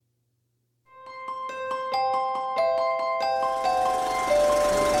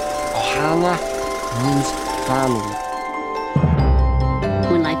Kana means family.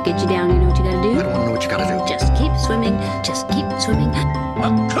 When life gets you down, you know what you gotta do? I don't want to know what you gotta do. Just keep swimming. Just keep swimming.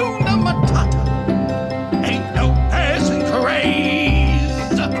 Hakuna Matata. Ain't no passing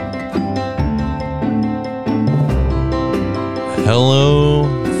craze. Hello,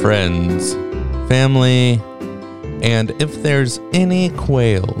 friends, family, and if there's any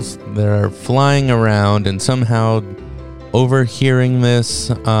quails that are flying around and somehow overhearing this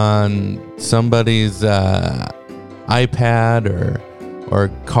on somebody's iPad or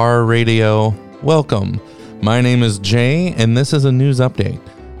car radio, welcome. My name is Jay, and this is a news update.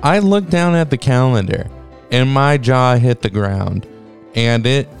 I looked down at the calendar, and my jaw hit the ground, and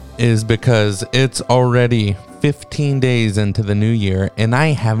it is because it's already 15 days into the new year, and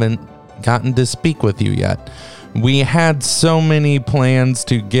I haven't gotten to speak with you yet. We had so many plans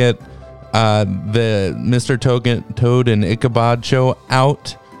to get the Mr. Toad and Ichabod show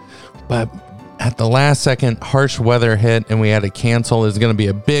out, but at the last second, harsh weather hit, and we had to cancel. It's going to be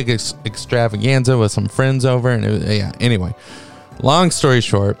a big extravaganza with some friends over, and anyway, long story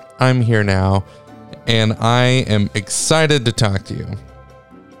short, I'm here now, and I am excited to talk to you.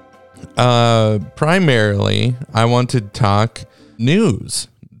 Primarily, I want to talk news.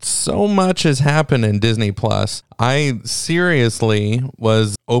 So much has happened in Disney Plus. I seriously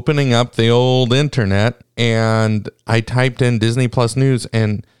was opening up the old internet and I typed in Disney Plus news,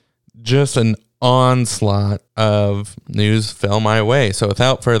 and just an onslaught of news fell my way. So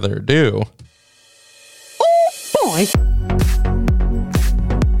without further ado, Oh boy!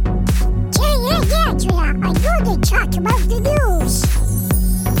 Yeah, Julia, I know they talk about the news.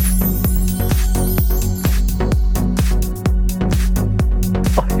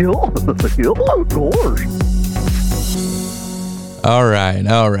 Yeah, of course. all right.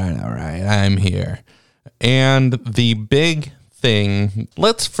 I'm here. And the big thing,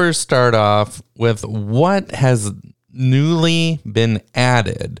 let's first start off with what has newly been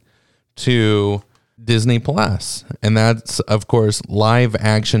added to Disney Plus. And that's, of course, live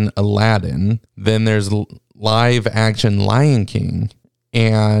action Aladdin. Then there's live action Lion King.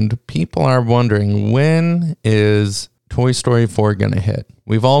 And people are wondering, when is Toy Story 4 going to hit?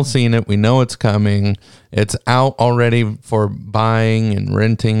 We've all seen it. We know it's coming. It's out already for buying and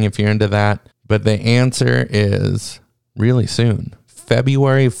renting if you're into that. But the answer is really soon,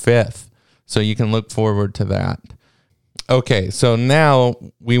 February 5th. So you can look forward to that. Okay, so now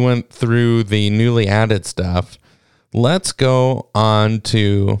we went through the newly added stuff. Let's go on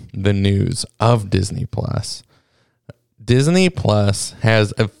to the news of Disney Plus. Disney Plus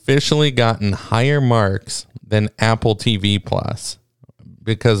has officially gotten higher marks than Apple TV Plus,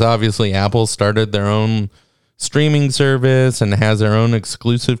 because obviously Apple started their own streaming service and has their own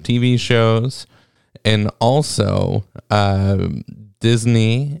exclusive TV shows. And also,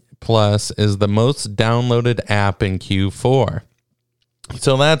 Disney Plus is the most downloaded app in Q4.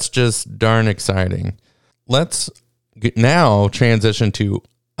 So that's just darn exciting. Let's now transition to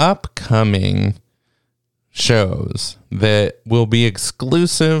upcoming shows that will be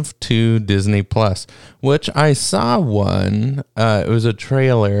exclusive to Disney Plus, which I saw one. It was a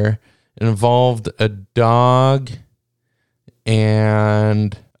trailer. It involved a dog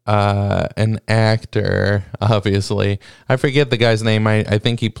and an actor, obviously. I forget the guy's name. I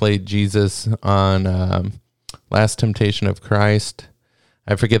think he played Jesus on Last Temptation of Christ.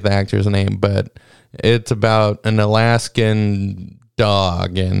 I forget the actor's name, but it's about an Alaskan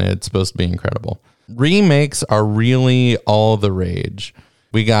dog, and it's supposed to be incredible. Remakes are really all the rage.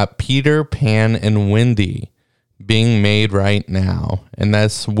 We got Peter Pan and Wendy being made right now, and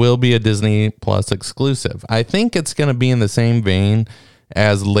this will be a Disney Plus exclusive. I think it's going to be in the same vein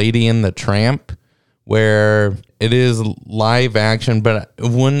as Lady and the Tramp, where it is live action, but it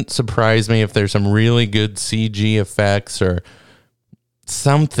wouldn't surprise me if there's some really good CG effects or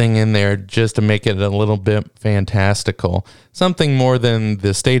something in there just to make it a little bit fantastical. Something more than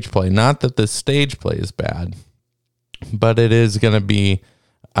the stage play. Not that the stage play is bad, but it is going to be,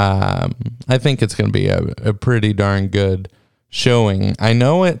 I think it's going to be a pretty darn good showing. I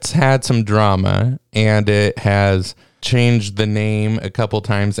know it's had some drama, and it has changed the name a couple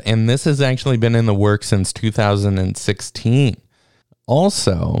times, and this has actually been in the works since 2016.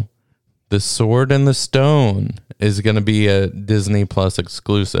 Also, The Sword and the Stone is going to be a Disney Plus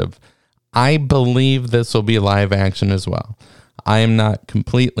exclusive. I believe this will be live action as well. I am not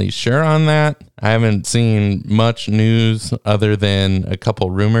completely sure on that. I haven't seen much news other than a couple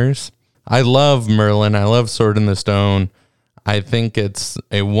rumors. I love Merlin. I love Sword in the Stone. I think it's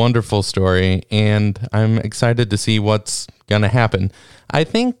a wonderful story, and I'm excited to see what's going to happen. I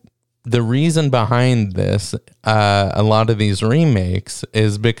think the reason behind this, a lot of these remakes,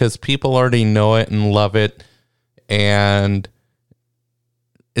 is because people already know it and love it, and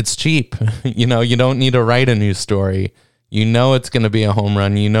it's cheap. You know, you don't need to write a new story. You know it's going to be a home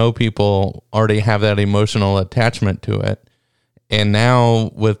run. You know people already have that emotional attachment to it. And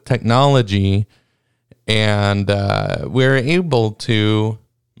now with technology, and we're able to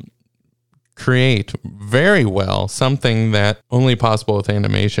create very well something that only possible with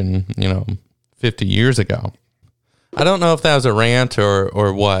animation, 50 years ago. I don't know if that was a rant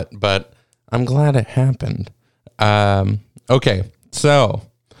or what, but I'm glad it happened. Okay, so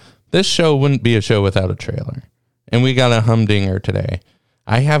this show wouldn't be a show without a trailer. And we got a humdinger today.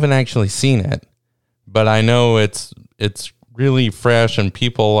 I haven't actually seen it, but I know it's really fresh and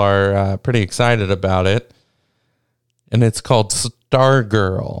people are pretty excited about it. And it's called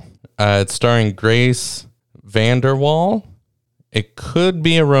Stargirl. It's starring Grace VanderWaal. It could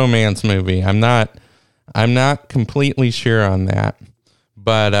be a romance movie. I'm not completely sure on that.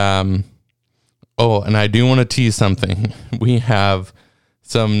 But and I do want to tease something. We have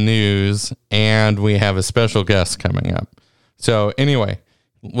some news and we have a special guest coming up. So anyway,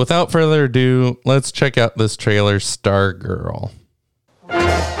 without further ado, let's check out this trailer, Stargirl. All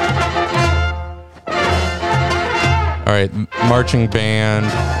right, marching band,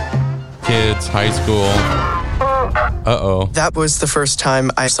 kids, high school. Uh-oh. That was the first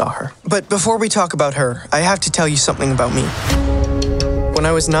time I saw her. But before we talk about her, I have to tell you something about me. When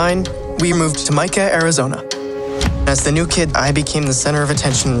I was 9, we moved to Mica, Arizona. As the new kid, I became the center of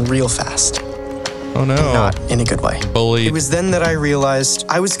attention real fast. Oh no. Not in a good way. Bullied. It was then that I realized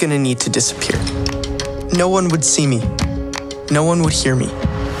I was gonna need to disappear. No one would see me. No one would hear me.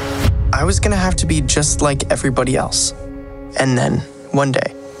 I was gonna have to be just like everybody else. And then, one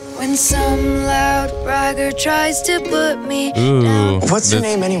day. When some loud bragger tries to put me Ooh. down. What's your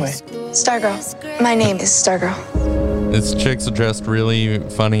name anyway? Stargirl. My name is Stargirl. This chick's dressed really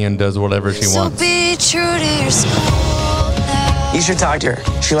funny and does whatever she So wants. be true to your school now. You should talk to her.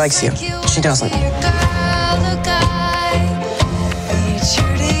 She likes you. She doesn't. Be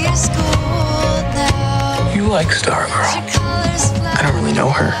true to your school now. You like Stargirl, I don't really know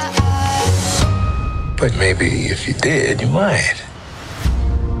her. but maybe if you did, you might.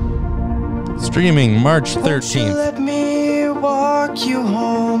 Streaming March 13th. Let me walk you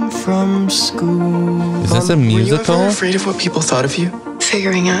home from school. Is this a Were you musical? ever afraid of what people thought of you?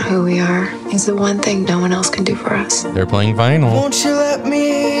 Figuring out who we are is the one thing no one else can do for us. They're playing vinyl. Won't you let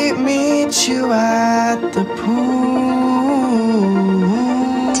me meet you at the pool?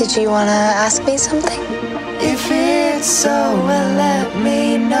 Did you want to ask me something? If it's so, well, let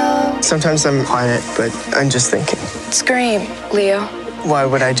me know. Sometimes I'm quiet, but I'm just thinking. Scream, Leo. Why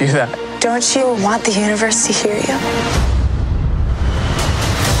would I do that? Don't you want the universe to hear you?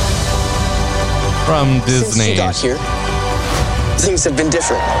 From Since Disney. you got here, things have been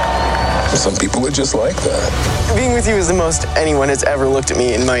different. Some people are just like that. Being with you is the most anyone has ever looked at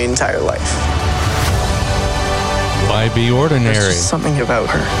me in my entire life. Why be There's ordinary? just something about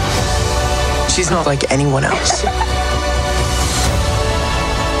her. She's not like anyone else.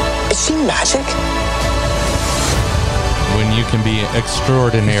 Is she magic? When you can be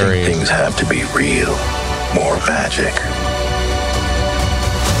extraordinary. Things have to be real, more magic.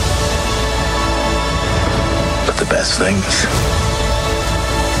 But the best things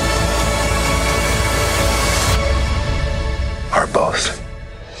are both.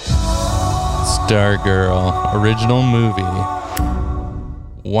 Stargirl, original movie.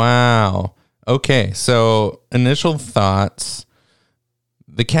 Wow. Okay, so initial thoughts.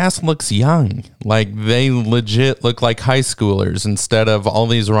 The cast looks young. Like they legit look like high schoolers instead of all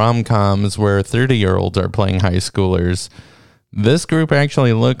these rom-coms where 30-year-olds are playing high schoolers. This group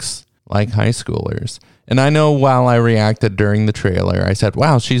actually looks like high schoolers. And I know while I reacted during the trailer, I said,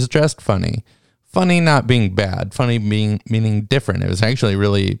 wow, she's dressed funny. Funny not being bad. Funny meaning different. It was actually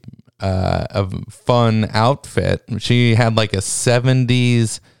really a fun outfit. She had like a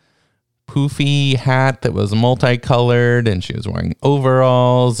 70s poofy hat that was multicolored, and she was wearing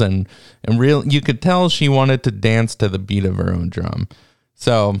overalls, and you could tell she wanted to dance to the beat of her own drum.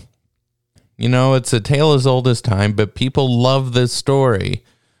 So, it's a tale as old as time, but people love this story.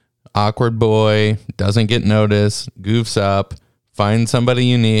 Awkward boy, doesn't get noticed, goofs up, finds somebody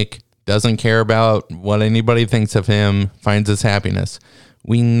unique, doesn't care about what anybody thinks of him, finds his happiness.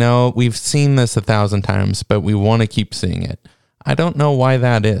 We know, we've seen this 1,000 times, but we want to keep seeing it. I don't know why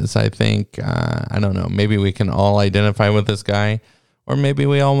that is. I think, I don't know, maybe we can all identify with this guy, or maybe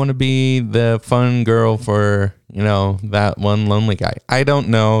we all want to be the fun girl for, that one lonely guy. I don't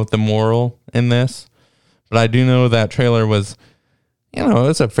know the moral in this, but I do know that trailer was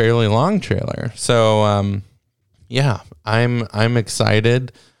it's a fairly long trailer. So, yeah, I'm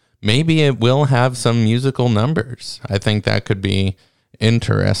excited. Maybe it will have some musical numbers. I think that could be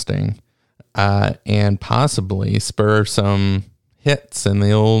interesting, and possibly spur some hits in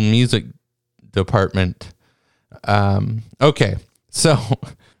the old music department. Okay, so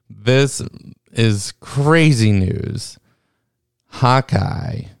this is crazy news.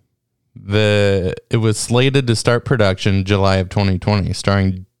 Hawkeye. It was slated to start production July of 2020,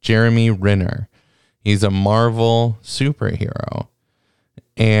 starring Jeremy Renner. He's a Marvel superhero,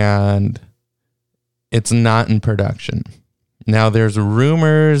 and it's not in production. Now, there's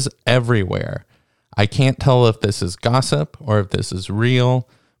rumors everywhere. I can't tell if this is gossip or if this is real,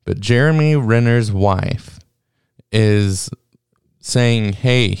 but Jeremy Renner's wife is saying,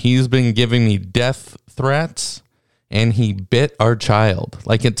 hey, he's been giving me death threats and he bit our child.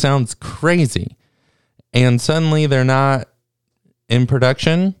 Like, it sounds crazy. And suddenly they're not in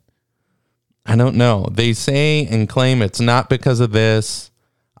production. I don't know. They say and claim it's not because of this.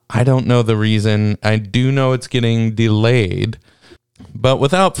 I don't know the reason. I do know it's getting delayed. But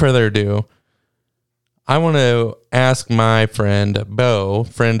without further ado, I want to ask my friend, Bo,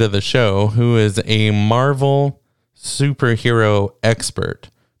 friend of the show, who is a Marvel superhero expert.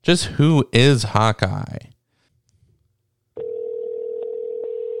 Just who is Hawkeye?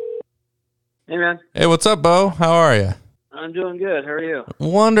 Hey, man. Hey, what's up, Bo? How are you? I'm doing good. How are you?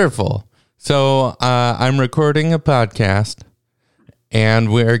 Wonderful. So I'm recording a podcast,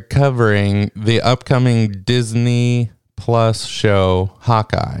 and we're covering the upcoming Disney Plus show,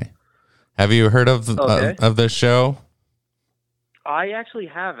 Hawkeye. Have you heard of this show? I actually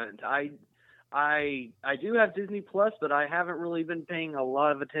haven't. I do have Disney Plus, but I haven't really been paying a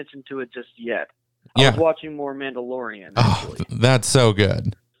lot of attention to it just yet. I was watching more Mandalorian, actually. Oh, that's so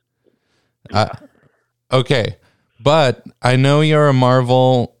good. Okay, but I know you're a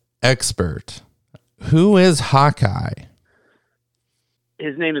Marvel expert. Who is Hawkeye?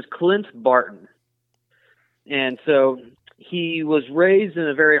 His name is Clint Barton. And so he was raised in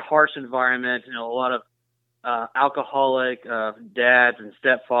a very harsh environment, a lot of alcoholic dads and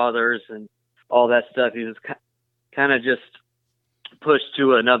stepfathers and all that stuff. He was kind of just pushed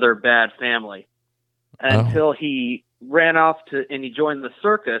to another bad family until he ran off and he joined the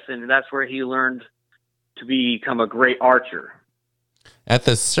circus, and that's where he learned to become a great archer. At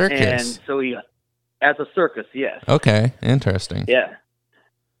the circus? And so at the circus, yes. Okay, interesting. Yeah.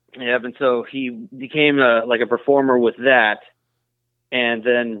 Yeah, and so he became a performer with that. And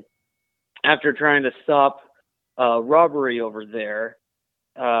then after trying to stop robbery over there,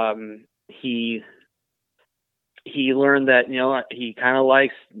 he learned that, he kind of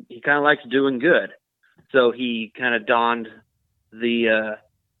likes doing good. So he kind of donned just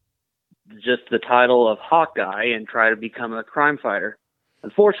the title of Hawkeye and tried to become a crime fighter.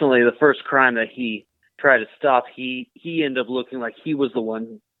 Unfortunately, the first crime that he tried to stop, he ended up looking like he was the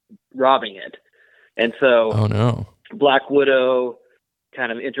one robbing it. And so Black Widow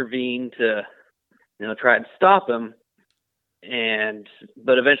kind of intervened to try and stop him,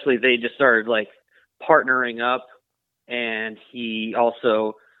 but eventually they just started partnering up, and he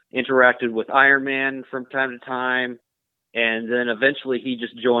also interacted with Iron Man from time to time, and then eventually he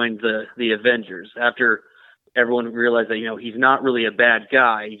just joined the Avengers after everyone realized that he's not really a bad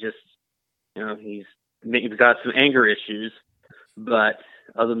guy. He just he's got some anger issues, but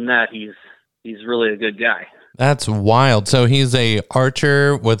other than that, he's really a good guy. That's wild. So he's a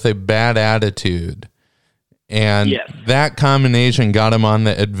archer with a bad attitude, and that combination got him on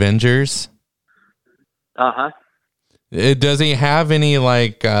the Avengers. Does he have any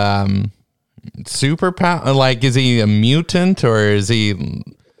superpower? Is he a mutant, or is he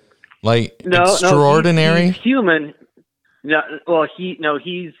extraordinary? He's human. No, well, he's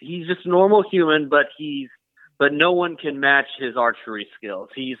just a normal human, but no one can match his archery skills.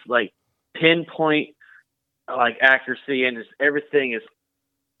 He's pinpoint accuracy, and everything is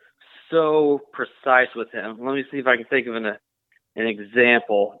so precise with him. Let me see if I can think of an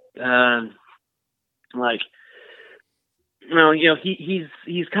example. He's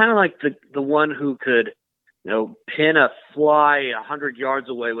kind of like the one who could pin a fly 100 yards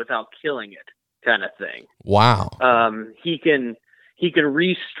away without killing it, kind of thing. Wow. He can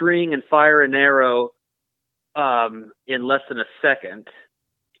restring and fire an arrow in less than a second.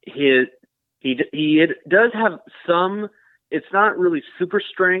 He does have some. It's not really super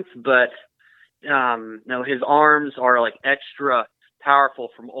strength, but his arms are extra powerful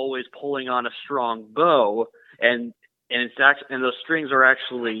from always pulling on a strong bow, and those strings are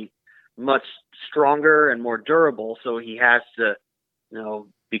actually much stronger and more durable. So he has to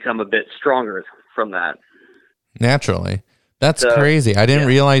become a bit stronger from that. Naturally. That's crazy. I didn't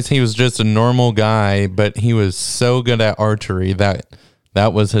realize he was just a normal guy, but he was so good at archery that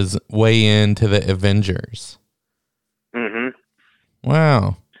was his way into the Avengers. Mm-hmm.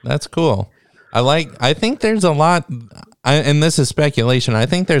 Wow, that's cool. I think there's a lot, and this is speculation, I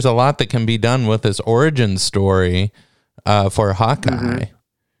think there's a lot that can be done with this origin story for Hawkeye. Mm-hmm.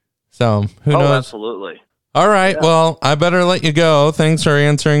 So, who knows? Absolutely. All right, well, I better let you go. Thanks for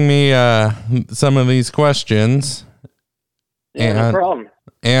answering me some of these questions. Yeah, no problem.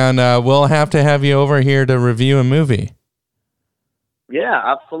 And we'll have to have you over here to review a movie. Yeah,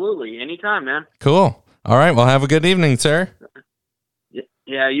 absolutely. Anytime, man. Cool. All right, well, have a good evening, sir.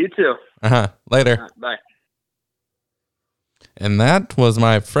 Yeah, you too. Later. Bye. And that was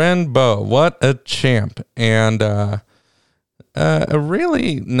my friend Bo. What a champ. And a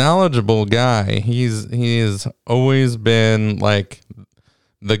really knowledgeable guy. He's always been like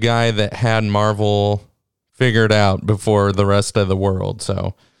the guy that had Marvel figured out before the rest of the world.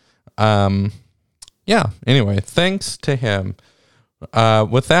 So, yeah, anyway, thanks to him.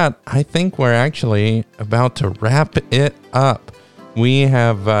 With that, I think we're actually about to wrap it up. We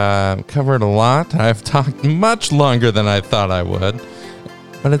have covered a lot. I've talked much longer than I thought I would,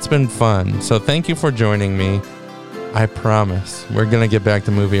 but it's been fun. So thank you for joining me. I promise we're going to get back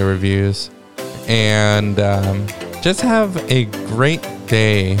to movie reviews, and just have a great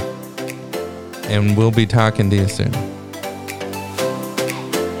day, and we'll be talking to you soon.